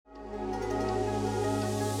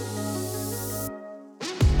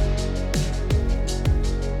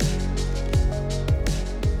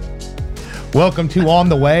Welcome to On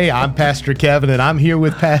the Way. I'm Pastor Kevin, and I'm here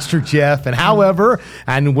with Pastor Jeff.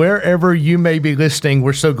 And wherever you may be listening,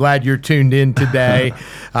 we're so glad you're tuned in today.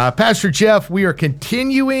 Pastor Jeff, we are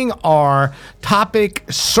continuing our topic,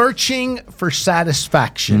 searching for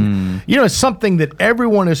satisfaction. You know, it's something that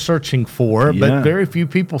everyone is searching for, but very few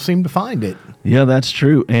people seem to find it. Yeah, that's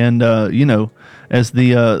true. And, as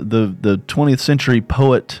the 20th century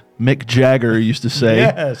poet Mick Jagger used to say,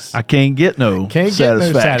 I can't get no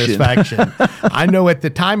satisfaction. I know at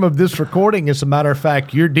the time of this recording, as a matter of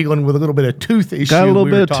fact, you're dealing with a little bit of tooth issue. Got a little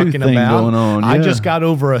bit of tooth thing going on. I just got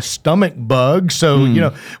over a stomach bug. So,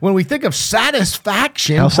 when we think of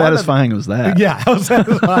satisfaction. How satisfying was that? Yeah, how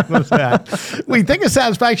satisfying was that? We think of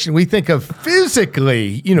satisfaction, we think of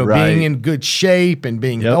physically, being in good shape and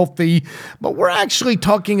being healthy. But we're actually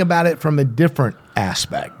talking about it from a different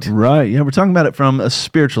aspect. Right. Yeah, we're talking about it from a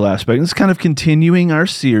spiritual aspect. It's kind of continuing our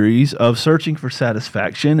series of searching for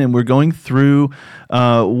satisfaction, and we're going through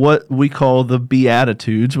what we call the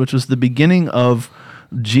Beatitudes, which was the beginning of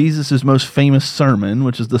Jesus' most famous sermon,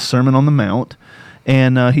 which is the Sermon on the Mount.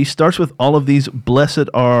 And he starts with all of these, blessed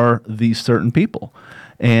are these certain people.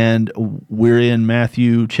 And we're in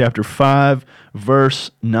Matthew chapter 5,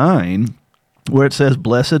 verse 9, where it says,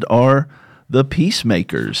 blessed are the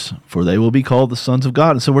peacemakers, for they will be called the sons of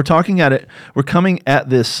God. And so we're coming at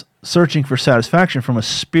this searching for satisfaction from a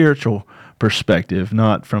spiritual perspective,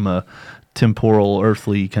 not from a temporal,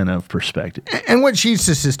 earthly kind of perspective. And what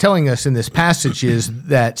Jesus is telling us in this passage is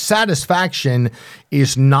that satisfaction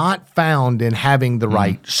is not found in having the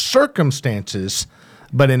right circumstances,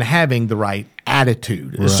 but in having the right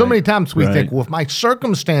attitude. Right. So many times we think, well, if my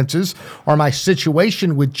circumstances or my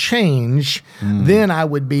situation would change, then I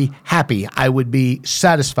would be happy. I would be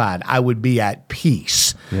satisfied. I would be at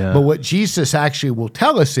peace. Yeah. But what Jesus actually will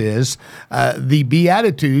tell us is the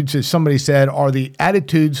Beatitudes, as somebody said, are the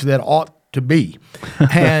attitudes that ought to be.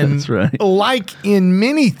 And That's right. Like in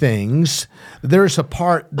many things, there's a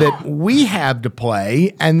part that we have to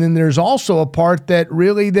play, and then there's also a part that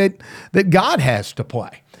really that God has to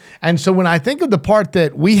play. And so when I think of the part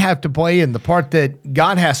that we have to play and the part that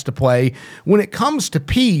God has to play, when it comes to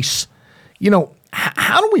peace,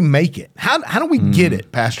 how do we make it? How do we get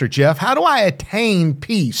it, Pastor Jeff? How do I attain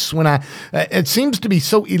peace when it seems to be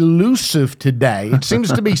so elusive today? It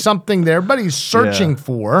seems to be something that everybody's searching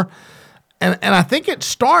for. And I think it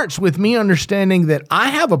starts with me understanding that I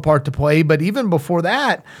have a part to play, but even before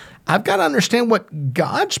that, I've got to understand what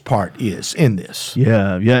God's part is in this.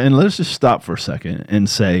 Yeah. And let's just stop for a second and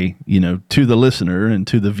say, to the listener and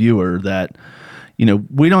to the viewer that,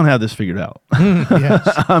 we don't have this figured out. Yes.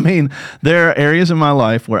 I mean, there are areas in my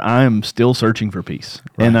life where I am still searching for peace.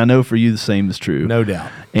 Right. And I know for you the same is true. No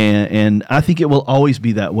doubt. And I think it will always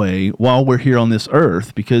be that way while we're here on this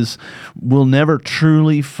earth, because we'll never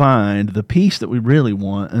truly find the peace that we really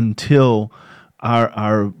want until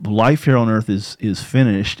our life here on earth is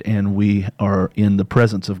finished and we are in the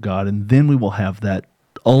presence of God, and then we will have that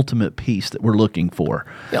ultimate peace that we're looking for.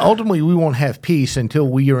 Yeah, ultimately, we won't have peace until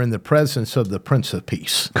we are in the presence of the Prince of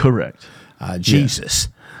Peace. Correct. Jesus.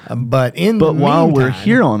 Yeah. But while we're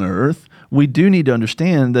here on earth, we do need to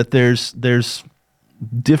understand that there's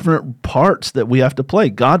different parts that we have to play.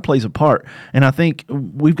 God plays a part, and I think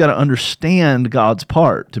we've got to understand God's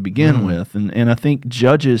part to begin with. And I think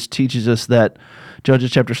Judges teaches us that,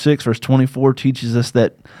 Judges chapter 6, verse 24 teaches us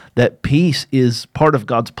that peace is part of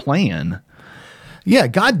God's plan. Yeah,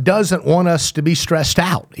 God doesn't want us to be stressed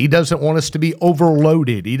out. He doesn't want us to be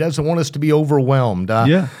overloaded. He doesn't want us to be overwhelmed.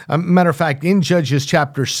 Matter of fact, in Judges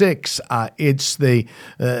chapter 6, it's the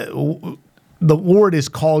Lord is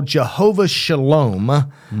called Jehovah Shalom,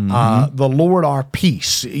 the Lord our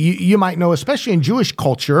peace. You might know, especially in Jewish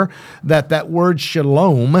culture, that word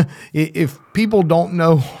shalom, if people don't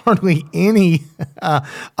know hardly any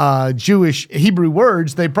Jewish Hebrew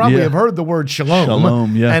words, they probably have heard the word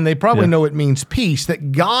shalom, and they probably know it means peace,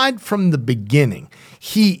 that God from the beginning,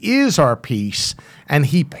 He is our peace, and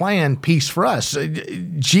He planned peace for us.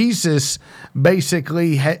 Jesus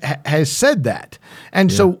basically has said that.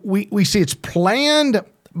 And so we see it's planned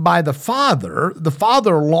by the Father. The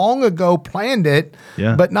Father long ago planned it,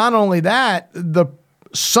 but not only that, the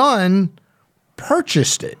Son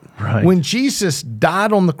purchased it. Right. When Jesus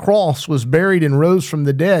died on the cross, was buried, and rose from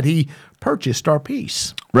the dead, He purchased our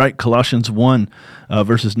peace. Right. Colossians 1,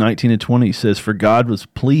 verses 19 and 20 says, for God was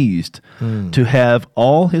pleased to have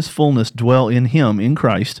all His fullness dwell in Him, in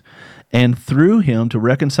Christ, and through Him to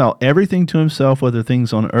reconcile everything to Himself, whether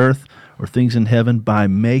things on earth or things in heaven, by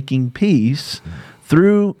making peace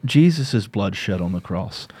through Jesus' blood shed on the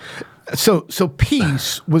cross. So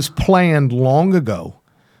peace was planned long ago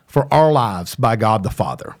for our lives by God the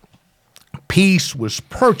Father. Peace was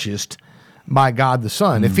purchased by God the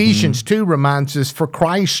Son. Ephesians 2 reminds us, for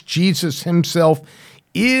Christ Jesus himself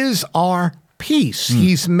is our peace.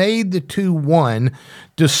 He's made the two one,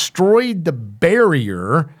 destroyed the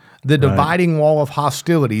barrier, the dividing wall of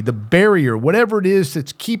hostility, the barrier, whatever it is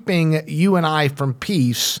that's keeping you and I from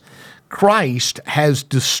peace. Christ has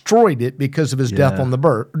destroyed it because of his death on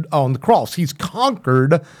the cross. He's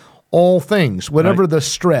conquered all things, whatever the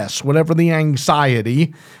stress, whatever the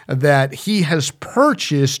anxiety, that he has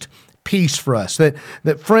purchased peace for us. That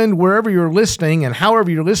friend, wherever you're listening and however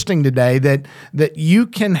you're listening today, that you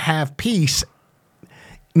can have peace,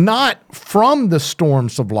 not from the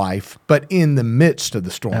storms of life, but in the midst of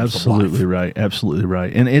the storms of life. Absolutely right. Absolutely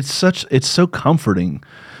right. And it's so comforting.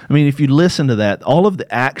 I mean, if you listen to that, all of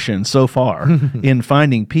the action so far in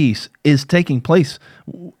finding peace is taking place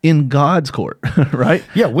in God's court, right?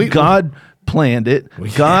 Yeah, God planned it.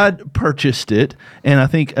 God purchased it. And I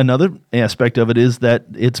think another aspect of it is that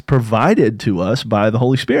it's provided to us by the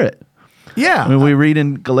Holy Spirit. Yeah. I mean, we read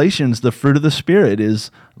in Galatians, the fruit of the Spirit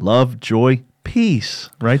is love, joy, peace.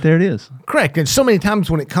 Right there it is. Correct. And so many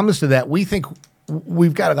times when it comes to that, we think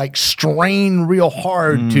we've got to like strain real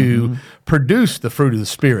hard to produce the fruit of the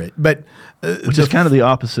Spirit. But which is kind of the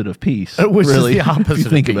opposite of peace. Which really, is the opposite if you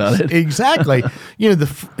think of peace. about it. Exactly.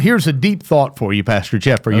 Here's a deep thought for you, Pastor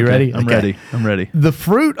Jeff. Are you ready? I'm ready. The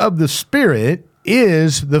fruit of the Spirit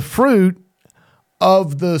is the fruit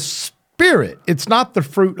of the Spirit. It's not the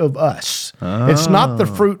fruit of us. It's not the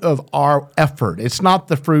fruit of our effort. It's not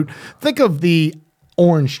the fruit. Think of the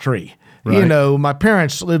orange tree. Right. You know, my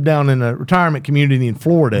parents live down in a retirement community in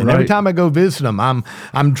Florida, and every time I go visit them, I'm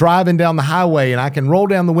driving down the highway, and I can roll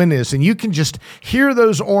down the windows, and you can just hear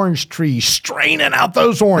those orange trees straining out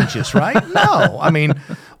those oranges, right? No, I mean,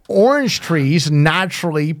 orange trees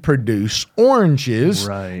naturally produce oranges.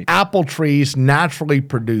 Right. Apple trees naturally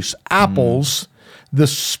produce apples. The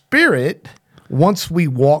Spirit, once we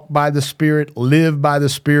walk by the Spirit, live by the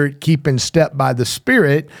Spirit, keep in step by the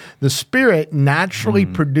Spirit naturally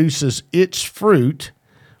produces its fruit,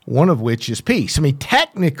 one of which is peace. I mean,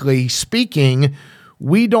 technically speaking,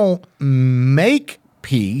 we don't make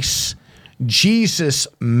peace. Jesus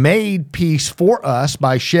made peace for us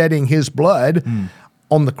by shedding his blood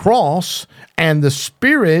on the cross, and the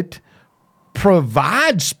Spirit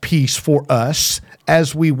provides peace for us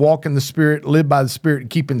as we walk in the Spirit, live by the Spirit, and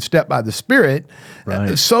keep in step by the Spirit.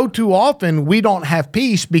 Right. So too often we don't have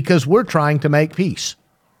peace because we're trying to make peace.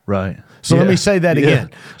 Right. So let me say that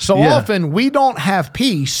again. So Yeah. often we don't have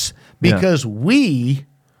peace because we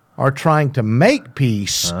are trying to make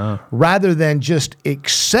peace rather than just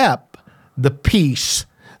accept the peace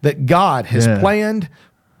that God has planned,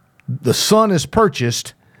 the Son has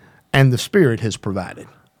purchased, and the Spirit has provided.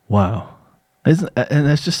 Wow. And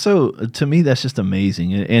that's just to me, that's just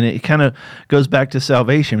amazing. And it kind of goes back to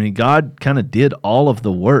salvation. I mean, God kind of did all of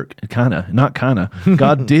the work,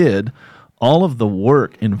 God did all of the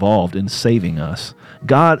work involved in saving us.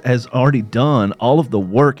 God has already done all of the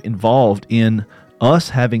work involved in us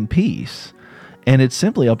having peace. And it's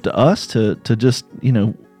simply up to us to just,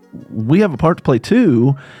 we have a part to play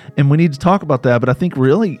too, and we need to talk about that. But I think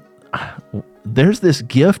really there's this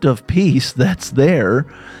gift of peace that's there.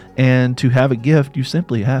 And to have a gift, you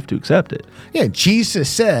simply have to accept it. Yeah, Jesus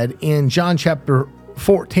said in John chapter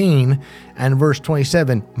 14 and verse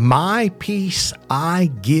 27, "My peace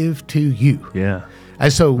I give to you." Yeah.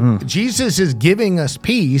 And so Jesus is giving us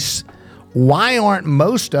peace. Why aren't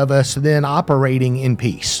most of us then operating in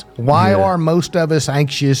peace? Why are most of us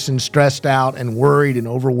anxious and stressed out and worried and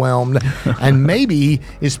overwhelmed? And maybe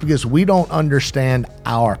it's because we don't understand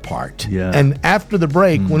our part. Yeah. And after the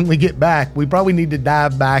break, when we get back, we probably need to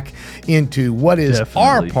dive back into what is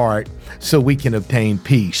our part so we can obtain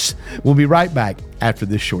peace. We'll be right back after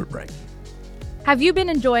this short break. Have you been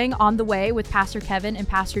enjoying On the Way with Pastor Kevin and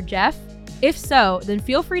Pastor Jeff? If so, then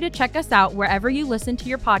feel free to check us out wherever you listen to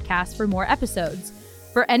your podcast for more episodes.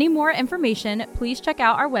 For any more information, please check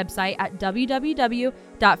out our website at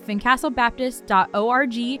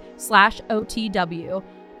www.fincastlebaptist.org/OTW,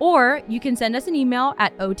 or you can send us an email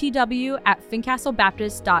at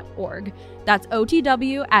otw@fincastlebaptist.org. That's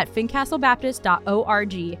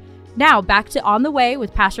otw@fincastlebaptist.org. Now back to On the Way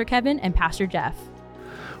with Pastor Kevin and Pastor Jeff.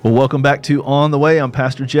 Well, welcome back to On the Way. I'm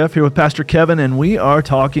Pastor Jeff here with Pastor Kevin, and we are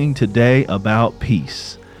talking today about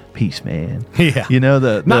peace. Peace, man. Yeah. Not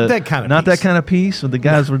that kind of not peace. that kind of peace. When the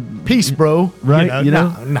guys were Peace, bro. right.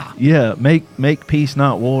 No. Yeah. Make peace,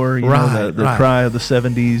 not war. The cry of the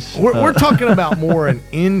 70s. We're talking about more an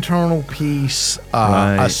internal peace,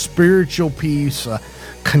 a spiritual peace.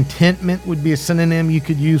 Contentment would be a synonym you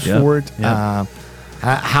could use for it. Yeah.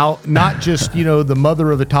 How not just the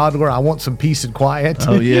mother of a toddler. I want some peace and quiet.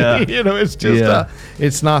 Oh yeah. It's just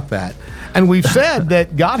it's not that. And we've said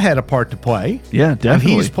that God had a part to play. Yeah,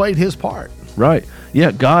 definitely. And He's played His part. Right.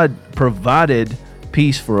 Yeah, God provided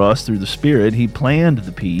peace for us through the Spirit. He planned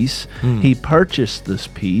the peace. He purchased this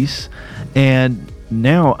peace. And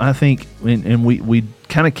now I think, and we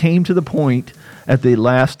kind of came to the point at the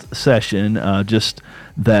last session, just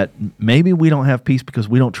that maybe we don't have peace because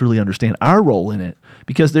we don't truly understand our role in it.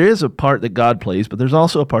 Because there is a part that God plays, but there's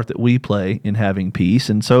also a part that we play in having peace.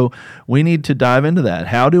 And so we need to dive into that.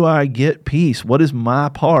 How do I get peace? What is my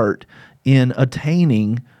part in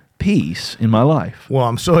attaining peace in my life? Well,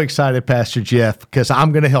 I'm so excited, Pastor Jeff, because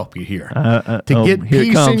I'm going to help you here. To get here it peace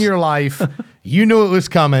in comes. your life, you knew it was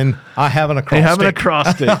coming. I have an acrostic. Have an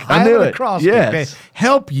acrostic. I knew have an it. acrostic. Yes. Okay?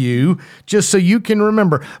 Help you just so you can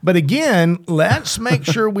remember. But again, let's make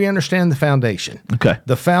sure we understand the foundation. Okay.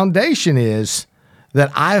 The foundation is that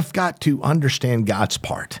I've got to understand God's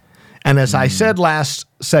part. And as I said last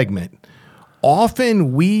segment,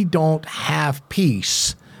 often we don't have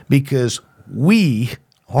peace because we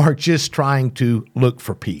are just trying to look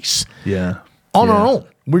for peace. Yeah. On our own.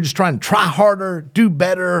 We're just trying to try harder, do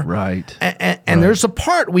better. Right. And there's a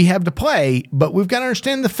part we have to play, but we've got to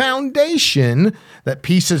understand the foundation that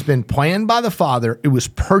peace has been planned by the Father, it was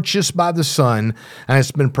purchased by the Son, and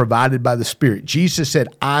it's been provided by the Spirit. Jesus said,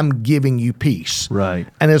 I'm giving you peace. Right.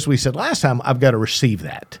 And as we said last time, I've got to receive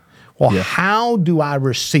that. Well, how do I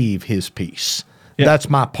receive His peace? Yeah. That's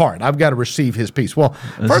my part. I've got to receive His peace. Well,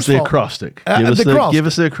 This first is the of all, acrostic. Give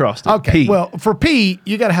us the acrostic. Okay. P. Well, for P,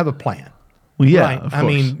 you got to have a plan. Well, yeah, Right. of course. I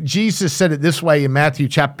mean, Jesus said it this way in Matthew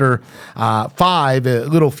chapter 5, a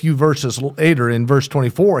little few verses later in verse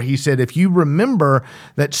 24. He said, if you remember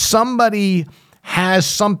that somebody has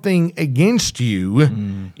something against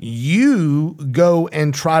you, you go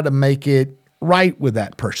and try to make it right with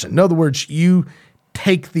that person. In other words, you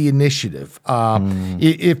take the initiative.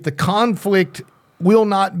 If the conflict will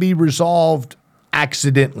not be resolved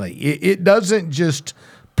accidentally, it doesn't just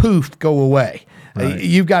poof go away. Right.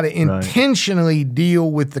 You've got to intentionally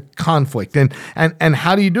deal with the conflict. And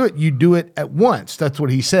how do you do it? You do it at once. That's what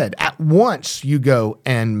he said. At once you go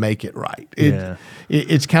and make it right.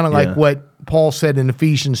 It's kind of like what Paul said in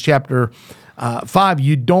Ephesians chapter 5.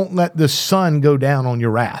 You don't let the sun go down on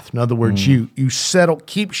your wrath. In other words, you settle,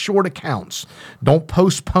 keep short accounts. Don't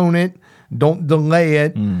postpone it. Don't delay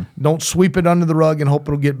it. Don't sweep it under the rug and hope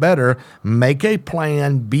it'll get better. Make a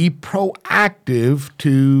plan. Be proactive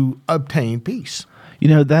to obtain peace. You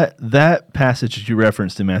know, that passage that you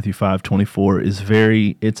referenced in Matthew 5:24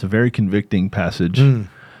 it's a very convicting passage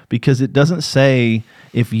because it doesn't say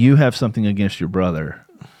if you have something against your brother.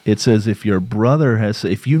 It says if you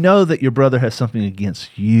know that your brother has something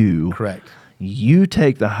against you. Correct. You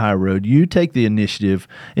take the high road. You take the initiative.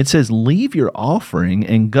 It says leave your offering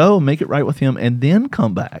and go make it right with him and then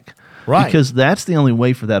come back. Right. Because that's the only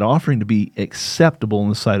way for that offering to be acceptable in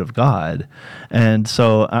the sight of God. And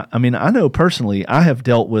so, I mean, I know personally, I have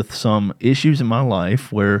dealt with some issues in my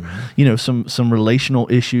life where, some relational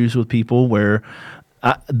issues with people where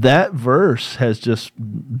that verse has just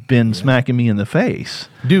been smacking me in the face.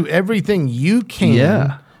 Do everything you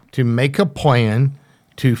can to make a plan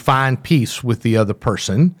to find peace with the other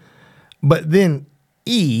person. But then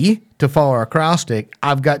E, to follow our acrostic,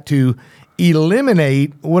 I've got to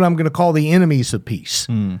eliminate what I'm going to call the enemies of peace.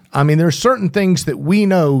 I mean, there are certain things that we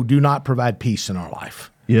know do not provide peace in our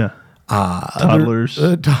life. Yeah. Toddlers.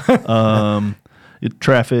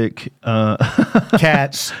 Traffic.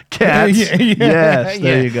 Cats. Yes,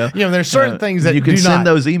 there you go. There's certain things that you can send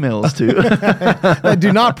those emails to. that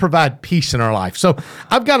do not provide peace in our life. So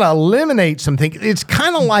I've got to eliminate some things. It's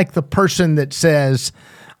kind of like the person that says,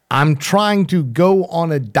 I'm trying to go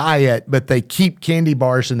on a diet, but they keep candy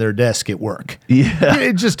bars in their desk at work. Yeah.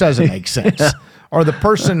 It just doesn't make sense. Or the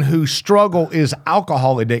person whose struggle is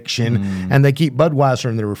alcohol addiction and they keep Budweiser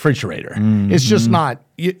in the refrigerator. It's just not,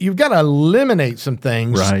 you've got to eliminate some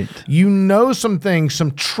things. Right. Some things,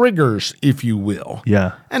 some triggers, if you will.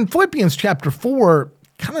 Yeah. And Philippians chapter 4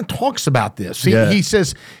 kind of talks about this. He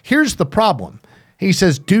says, here's the problem. He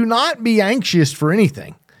says, do not be anxious for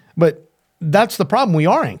anything. But that's the problem. We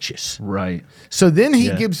are anxious. Right. So then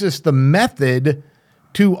he gives us the method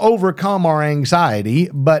to overcome our anxiety,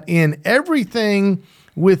 but in everything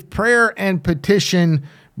with prayer and petition,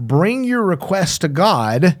 bring your requests to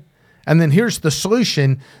God. And then here's the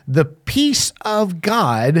solution: the peace of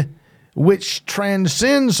God, which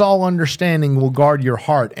transcends all understanding, will guard your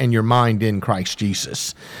heart and your mind in Christ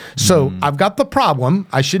Jesus. So I've got the problem.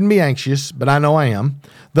 I shouldn't be anxious, but I know I am.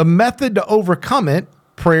 The method to overcome it: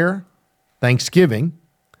 prayer, thanksgiving.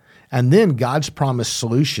 And then God's promised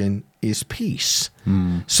solution is peace.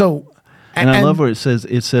 So, And I love where it says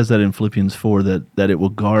that in Philippians 4 that it will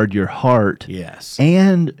guard your heart yes,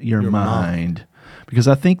 and your mind. Because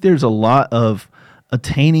I think there's a lot of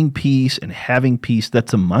attaining peace and having peace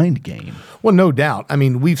that's a mind game. well, no doubt. I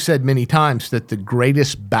mean, we've said many times that the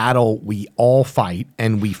greatest battle we all fight,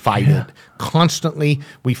 and we fight it constantly.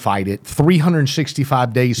 We fight it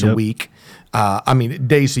 365 days a week.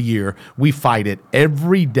 Days a year. We fight it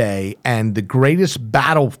every day, and the greatest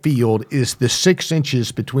battlefield is the 6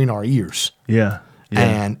 inches between our ears. Yeah.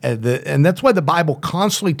 And that's why the Bible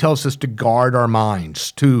constantly tells us to guard our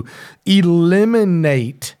minds, to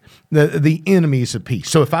eliminate the enemies of peace.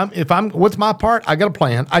 So if I'm what's my part? I got a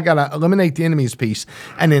plan. I got to eliminate the enemies of peace.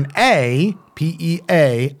 And in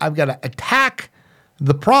PEA, I've got to attack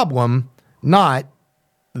the problem, not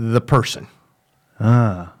the person.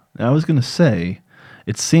 I was going to say,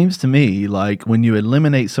 it seems to me like when you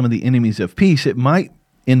eliminate some of the enemies of peace, it might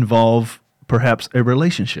involve perhaps a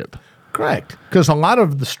relationship. Correct. Because a lot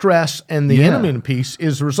of the stress and the enemy of peace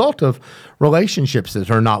is a result of relationships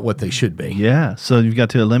that are not what they should be. Yeah. So you've got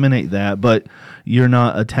to eliminate that, but you're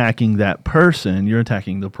not attacking that person. You're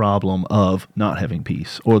attacking the problem of not having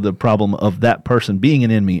peace, or the problem of that person being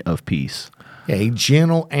an enemy of peace. A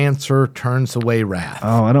gentle answer turns away wrath.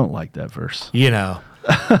 Oh, I don't like that verse.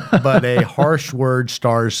 But a harsh word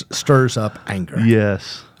stirs up anger.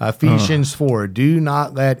 Yes. Ephesians 4, do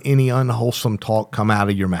not let any unwholesome talk come out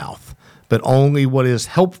of your mouth, but only what is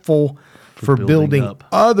helpful for building up.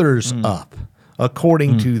 others up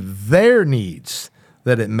according to their needs,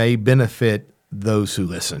 that it may benefit those who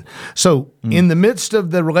listen. So in the midst of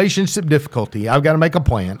the relationship difficulty, I've got to make a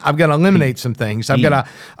plan. I've got to eliminate some things. I've got to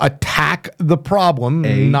attack the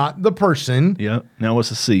problem, not the person. Yeah. Now what's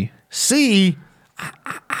the C? C,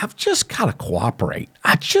 I've just got to cooperate.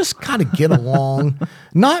 I just got to get along,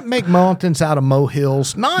 not make mountains out of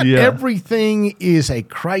molehills. Not everything is a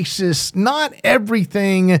crisis. Not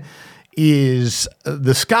everything is,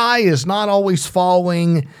 the sky is not always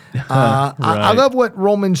falling. I love what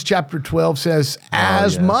Romans chapter 12 says,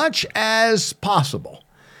 as much as possible,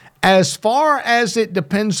 as far as it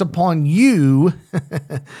depends upon you,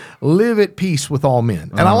 live at peace with all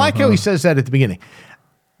men. And I like how he says that at the beginning.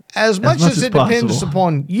 As much as it depends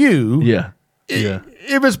upon you,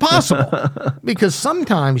 if it's possible. Because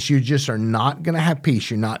sometimes you just are not going to have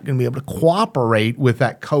peace. You're not going to be able to cooperate with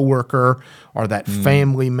that coworker or that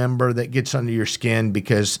family member that gets under your skin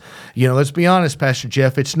because, let's be honest, Pastor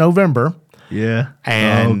Jeff, it's November. Yeah.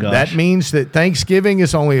 And that means that Thanksgiving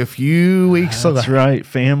is only a few weeks away. That's right.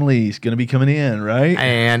 Family's going to be coming in, right?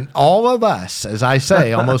 And all of us, as I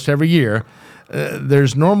say almost every year,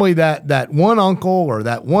 there's normally that one uncle or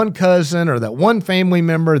that one cousin or that one family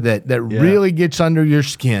member that really gets under your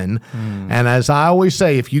skin. And as I always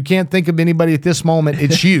say, if you can't think of anybody at this moment,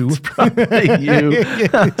 it's you. It's probably you.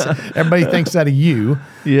 Everybody thinks that of you.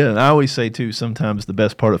 Yeah, and I always say, too, sometimes the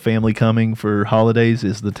best part of family coming for holidays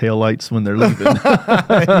is the taillights when they're leaving.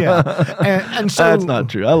 And so that's not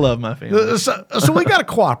true. I love my family. So we got to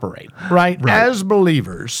cooperate, right? As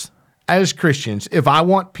believers, as Christians, if I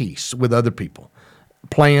want peace with other people,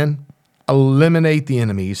 plan, eliminate the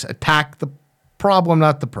enemies, attack the problem,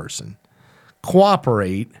 not the person,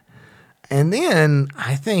 cooperate, and then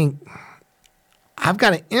I think I've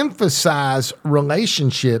got to emphasize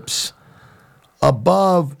relationships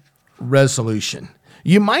above resolution.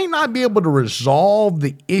 You might not be able to resolve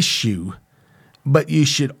the issue, but you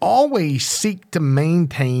should always seek to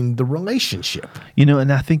maintain the relationship.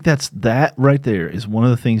 And I think that right there is one of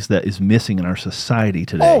the things that is missing in our society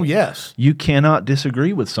today. Oh, yes. You cannot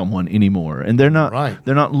disagree with someone anymore, and they're not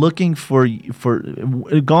they're not looking for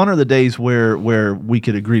gone are the days where we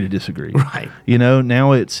could agree to disagree. Right.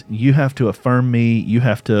 Now it's you have to affirm me, you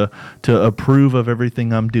have to approve of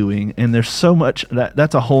everything I'm doing, and there's so much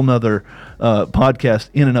that's a whole nother podcast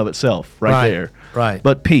in and of itself right there. Right.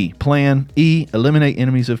 But P, plan. E, eliminate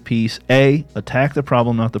enemies of peace. A, attack the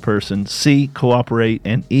problem, not the person. C, cooperate.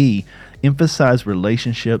 And E, emphasize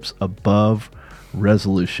relationships above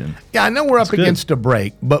resolution. Yeah, I know we're up against a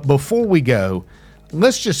break, but before we go,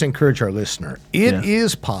 let's just encourage our listener. It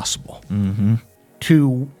is possible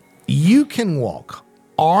you can walk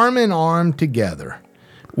arm in arm together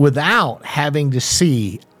without having to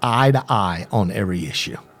see eye to eye on every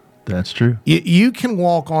issue. That's true. You can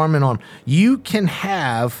walk arm in arm. You can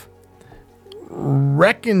have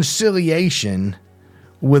reconciliation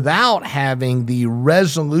without having the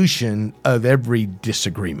resolution of every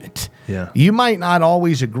disagreement. Yeah. You might not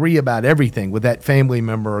always agree about everything with that family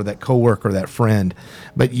member or that coworker or that friend,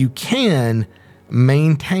 but you can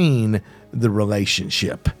maintain the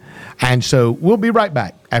relationship. And so we'll be right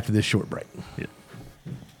back after this short break.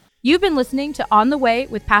 You've been listening to On the Way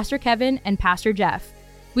with Pastor Kevin and Pastor Jeff.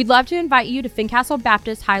 We'd love to invite you to Fincastle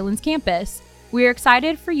Baptist Highlands campus. We are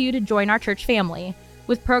excited for you to join our church family.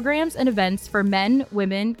 With programs and events for men,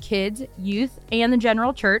 women, kids, youth, and the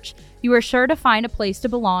general church, you are sure to find a place to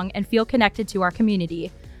belong and feel connected to our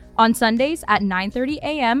community. On Sundays at 9:30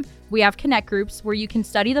 a.m., we have connect groups where you can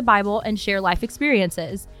study the Bible and share life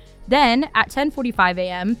experiences. Then at 10:45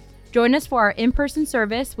 a.m., join us for our in-person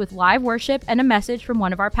service with live worship and a message from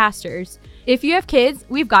one of our pastors. If you have kids,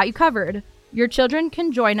 we've got you covered. Your children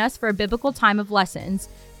can join us for a biblical time of lessons.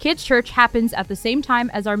 Kids Church happens at the same time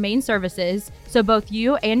as our main services, so both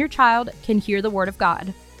you and your child can hear the Word of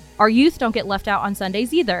God. Our youth don't get left out on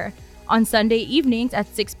Sundays either. On Sunday evenings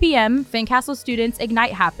at 6 p.m., Fincastle Students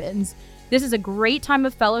Ignite happens. This is a great time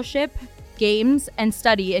of fellowship, games, and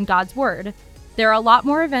study in God's Word. There are a lot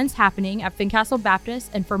more events happening at Fincastle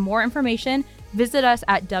Baptist, and for more information, visit us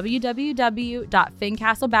at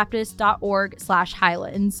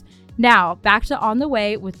www.fincastlebaptist.org/Highlands. Now, back to On the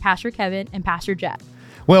Way with Pastor Kevin and Pastor Jeff.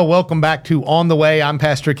 Well, welcome back to On the Way. I'm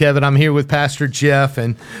Pastor Kevin. I'm here with Pastor Jeff,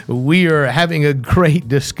 and we are having a great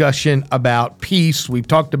discussion about peace. We've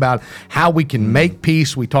talked about how we can make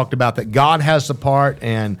peace. We talked about that God has a part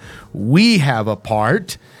and we have a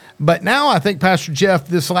part. But now I think, Pastor Jeff,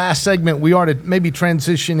 this last segment, we ought to maybe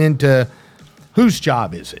transition into whose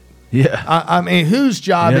job is it? Yeah. I mean, whose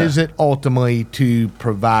job is it ultimately to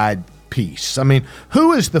provide peace? I mean,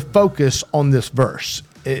 who is the focus on this verse?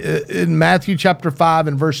 In Matthew chapter 5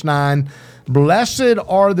 and verse 9, blessed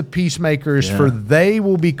are the peacemakers, for they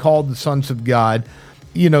will be called the sons of God.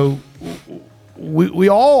 You know, we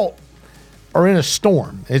all are in a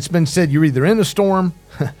storm. It's been said you're either in a storm,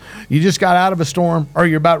 you just got out of a storm, or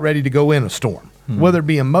you're about ready to go in a storm. Whether it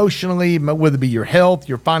be emotionally, whether it be your health,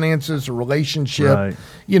 your finances, or relationship. Right.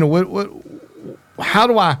 You know, how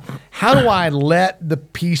do I let the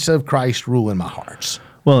peace of Christ rule in my hearts?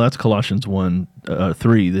 Well, that's Colossians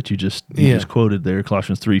 1:3 that you just quoted there.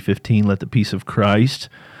 Colossians 3:15, let the peace of Christ,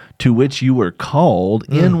 to which you were called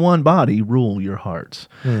in one body, rule your hearts.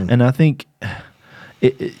 And I think,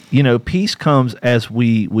 peace comes as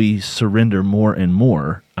we surrender more and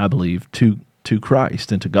more, I believe, to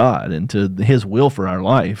Christ and to God and to His will for our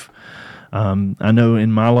life. I know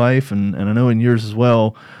in my life, and I know in yours as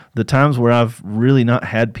well, the times where I've really not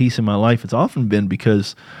had peace in my life, it's often been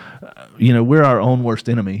because we're our own worst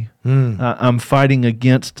enemy. I'm fighting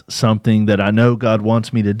against something that I know God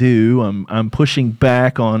wants me to do. I'm pushing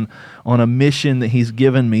back on a mission that He's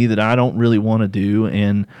given me that I don't really want to do.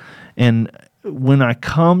 And when I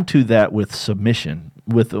come to that with submission,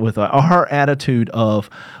 with our attitude of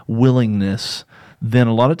willingness, then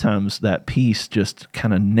a lot of times that peace just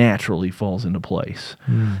kind of naturally falls into place.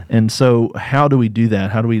 And so how do we do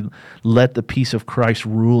that? How do we let the peace of Christ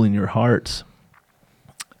rule in your hearts?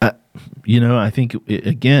 I think,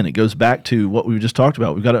 it goes back to what we just talked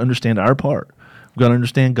about. We've got to understand our part. We've got to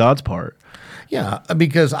understand God's part. Yeah,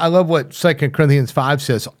 because I love what 2 Corinthians 5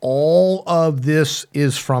 says. All of this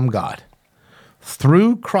is from God.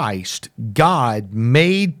 Through Christ, God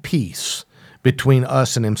made peace between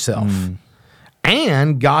us and Himself.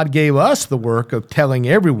 And God gave us the work of telling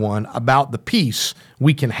everyone about the peace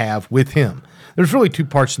we can have with Him. There's really two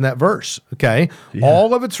parts in that verse, okay? Yeah.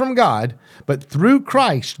 All of it's from God, but through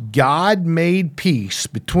Christ, God made peace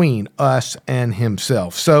between us and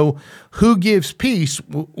Himself. So who gives peace?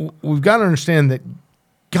 We've got to understand that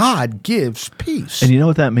God gives peace. And you know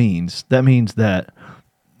what that means? That means that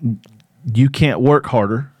you can't work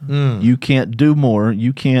harder. You can't do more.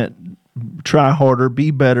 You can't try harder,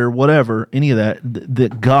 be better, whatever, any of that.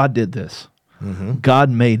 That God did this. God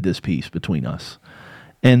made this peace between us.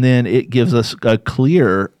 And then it gives us a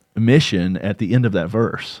clear mission at the end of that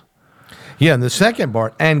verse. Yeah, and the second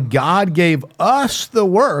part, and God gave us the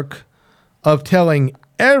work of telling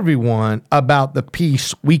everyone about the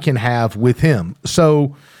peace we can have with Him.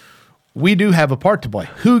 So we do have a part to play.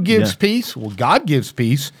 Who gives peace? Well, God gives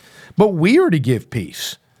peace, but we are to give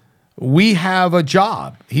peace. We have a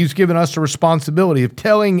job. He's given us the responsibility of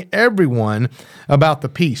telling everyone about the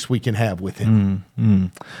peace we can have with Him.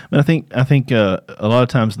 But I think a lot of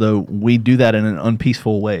times, though, we do that in an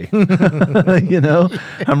unpeaceful way.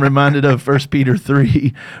 I'm reminded of 1 Peter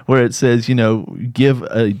 3, where it says, give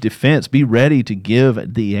a defense, be ready to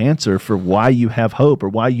give the answer for why you have hope or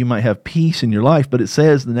why you might have peace in your life. But it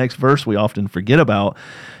says, the next verse we often forget about,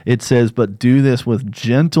 it says, but do this with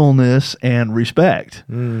gentleness and respect.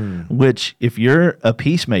 Which, if you're a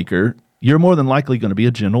peacemaker, you're more than likely going to be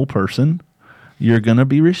a gentle person. You're going to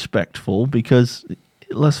be respectful because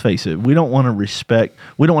let's face it, we don't want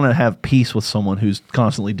to have peace with someone who's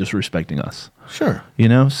constantly disrespecting us. Sure.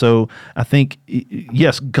 So I think,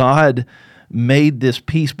 yes, God made this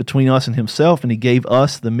peace between us and himself, and he gave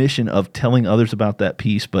us the mission of telling others about that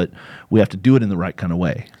peace, but we have to do it in the right kind of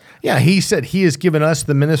way. Yeah, he said he has given us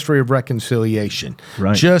the ministry of reconciliation.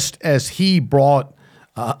 Right. Just as he brought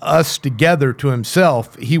us together to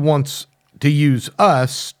himself, he wants to use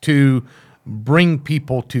us to bring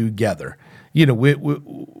people together.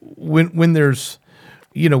 When there's,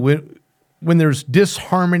 when there's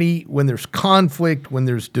disharmony, when there's conflict, when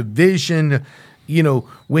there's division,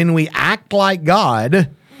 when we act like God,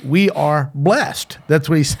 we are blessed. That's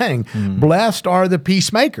what he's saying. Blessed are the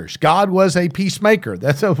peacemakers. God was a peacemaker.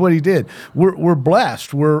 That's what he did. We're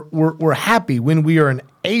blessed. We're happy when we are an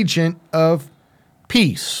agent of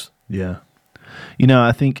peace. Yeah.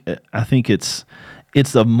 I think it's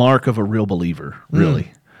the mark of a real believer,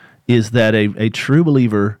 really, is that a true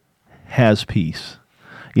believer has peace.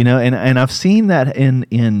 And I've seen that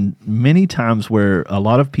in many times where a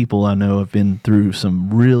lot of people I know have been through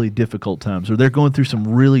some really difficult times, or they're going through some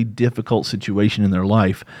really difficult situation in their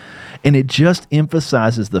life. And it just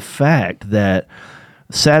emphasizes the fact that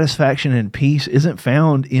satisfaction and peace isn't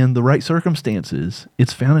found in the right circumstances.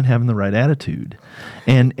 It's found in having the right attitude.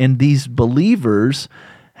 And these believers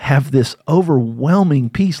have this overwhelming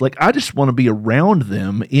peace. Like, I just want to be around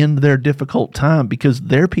them in their difficult time because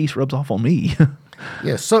their peace rubs off on me.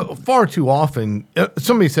 Yeah, so far too often,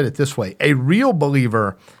 somebody said it this way: a real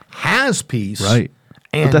believer has peace, right?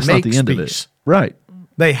 And but that's makes not the end peace. Of it, right?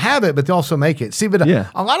 They have it, but they also make it. See, but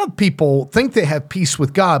a lot of people think they have peace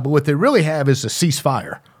with God, but what they really have is a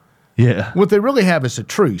ceasefire. Yeah. What they really have is a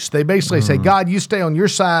truce. They basically say, God, you stay on your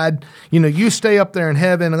side. You stay up there in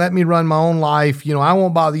heaven and let me run my own life. I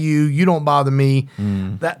won't bother you. You don't bother me.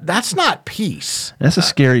 That's not peace. That's a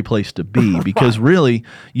scary place to be because really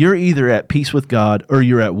you're either at peace with God or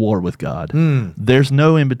you're at war with God. There's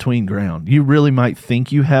no in-between ground. You really might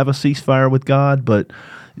think you have a ceasefire with God, but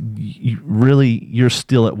you're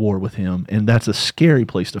still at war with him, and that's a scary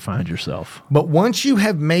place to find yourself. But once you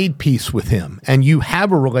have made peace with him and you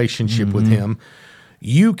have a relationship with him,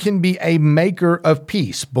 you can be a maker of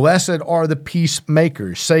peace. Blessed are the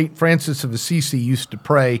peacemakers. St. Francis of Assisi used to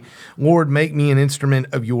pray, Lord, make me an instrument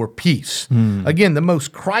of your peace. Again, the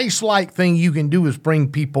most Christ-like thing you can do is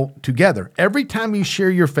bring people together. Every time you share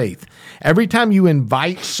your faith, every time you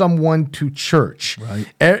invite someone to church,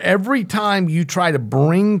 every time you try to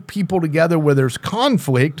bring people together where there's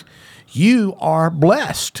conflict, you are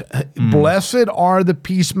blessed. Blessed are the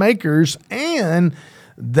peacemakers, and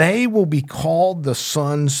they will be called the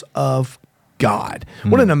sons of God.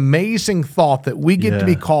 What an amazing thought that we get to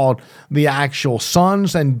be called the actual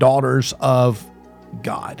sons and daughters of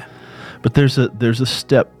God. But there's a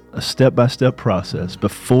step-by-step process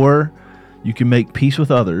before you can make peace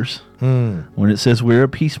with others. When it says we're a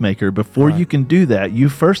peacemaker, before you can do that, you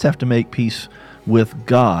first have to make peace with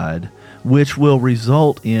God, which will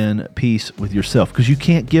result in peace with yourself, because you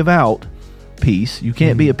can't give out peace. You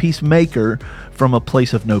can't be a peacemaker from a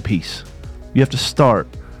place of no peace. You have to start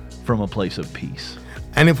from a place of peace.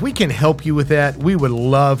 And if we can help you with that, we would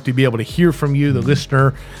love to be able to hear from you, the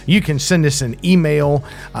listener. You can send us an email.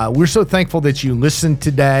 We're so thankful that you listened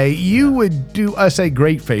today. You would do us a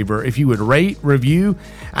great favor if you would rate, review,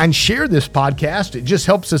 and share this podcast. It just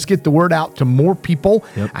helps us get the word out to more people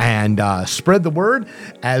and spread the word.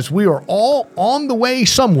 As we are all on the way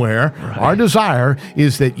somewhere, our desire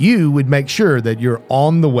is that you would make sure that you're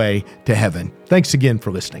on the way to heaven. Thanks again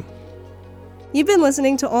for listening. You've been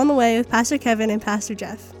listening to On the Way with Pastor Kevin and Pastor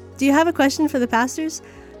Jeff. Do you have a question for the pastors?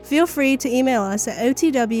 Feel free to email us at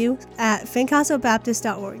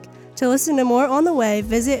otw@fincastlebaptist.org. To listen to more On the Way,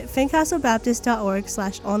 visit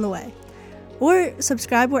fincastlebaptist.org/ontheway. Or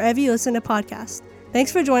subscribe wherever you listen to podcasts.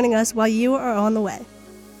 Thanks for joining us while you are on the way.